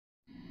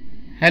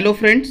Hello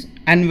friends,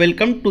 and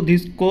welcome to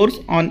this course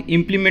on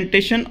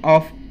implementation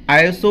of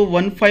ISO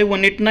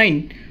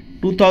 15189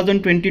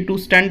 2022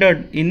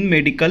 standard in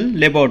medical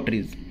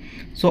laboratories.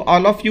 So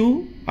all of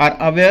you are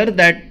aware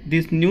that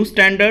this new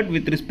standard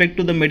with respect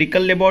to the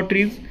medical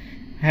laboratories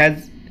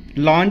has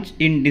launched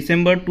in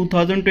December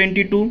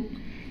 2022,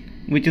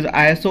 which is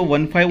ISO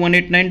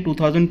 15189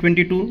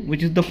 2022,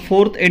 which is the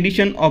fourth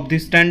edition of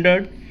this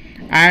standard.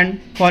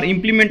 And for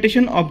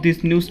implementation of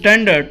this new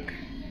standard,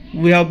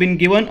 we have been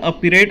given a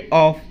period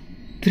of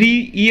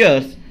 3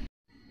 years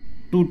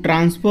to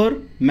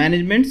transfer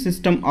management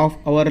system of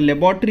our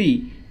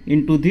laboratory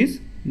into this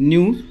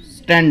new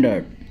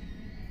standard.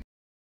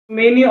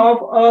 Many of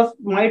us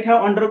might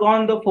have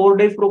undergone the 4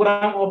 days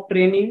program of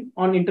training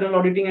on internal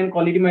auditing and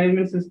quality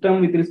management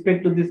system with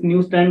respect to this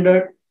new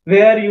standard,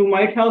 where you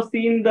might have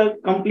seen the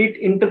complete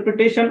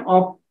interpretation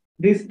of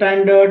this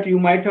standard. You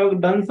might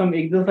have done some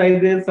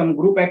exercises, some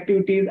group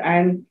activities,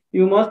 and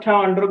you must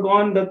have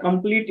undergone the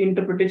complete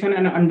interpretation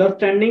and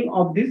understanding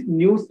of this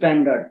new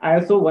standard,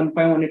 ISO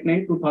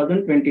 15189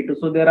 2022.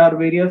 So there are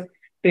various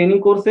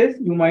training courses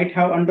you might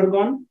have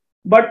undergone,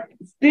 but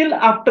still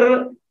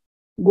after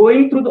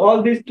going through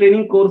all these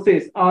training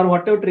courses or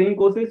whatever training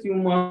courses you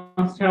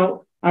must have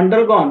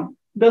undergone,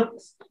 the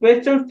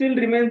question still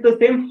remains the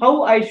same: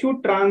 how I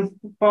should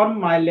transform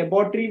my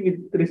laboratory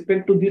with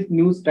respect to this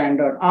new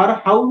standard,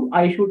 or how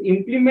I should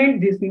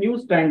implement this new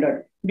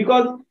standard.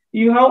 Because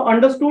you have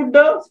understood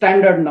the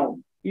standard now,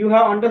 you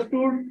have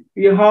understood,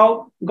 you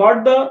have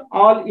got the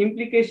all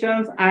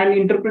implications and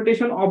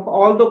interpretation of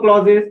all the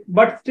clauses,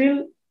 but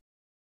still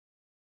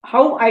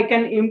how I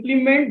can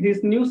implement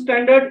this new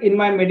standard in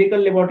my medical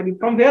laboratory,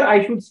 from where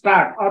I should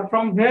start or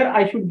from where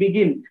I should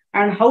begin,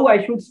 and how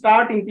I should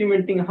start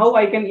implementing, how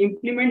I can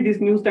implement this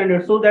new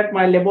standard so that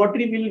my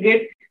laboratory will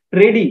get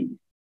ready.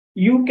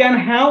 You can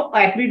have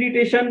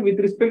accreditation with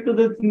respect to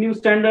this new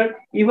standard.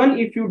 Even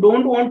if you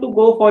don't want to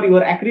go for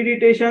your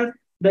accreditations,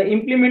 the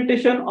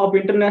implementation of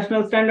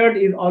international standard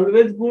is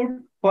always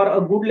good for a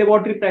good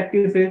laboratory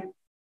practices.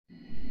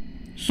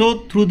 So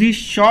through this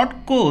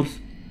short course,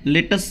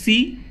 let us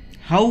see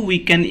how we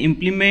can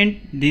implement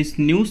this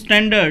new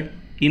standard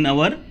in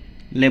our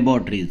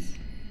laboratories.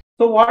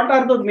 So what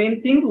are the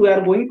main things we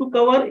are going to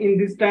cover in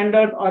this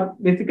standard, or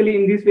basically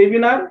in this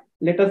webinar?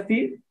 Let us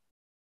see.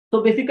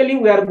 So basically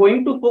we are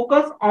going to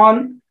focus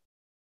on,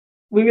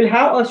 we will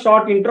have a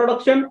short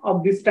introduction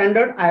of this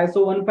standard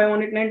ISO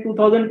 15189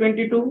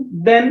 2022,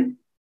 then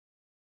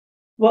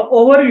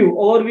overview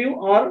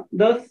or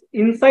the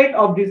insight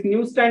of this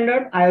new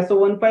standard ISO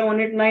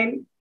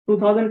 15189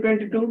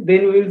 2022.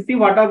 Then we will see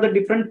what are the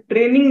different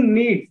training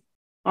needs,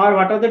 or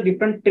what are the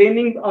different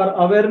trainings or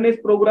awareness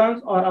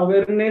programs or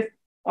awareness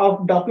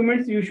of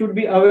documents you should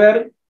be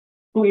aware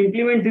to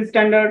implement this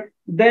standard.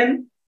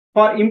 Then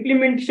for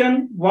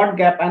implementation, what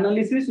gap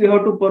analysis you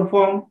have to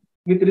perform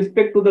with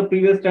respect to the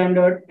previous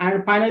standard,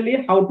 and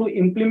finally how to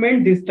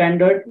implement this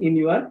standard in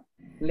your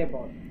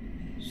laboratory.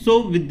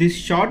 So with this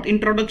short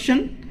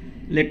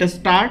introduction, let us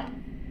start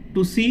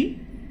to see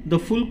the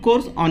full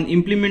course on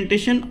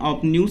implementation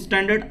of new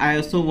standard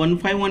ISO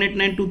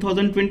 15189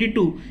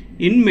 2022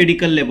 in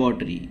medical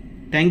laboratory.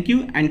 Thank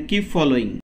you and keep following.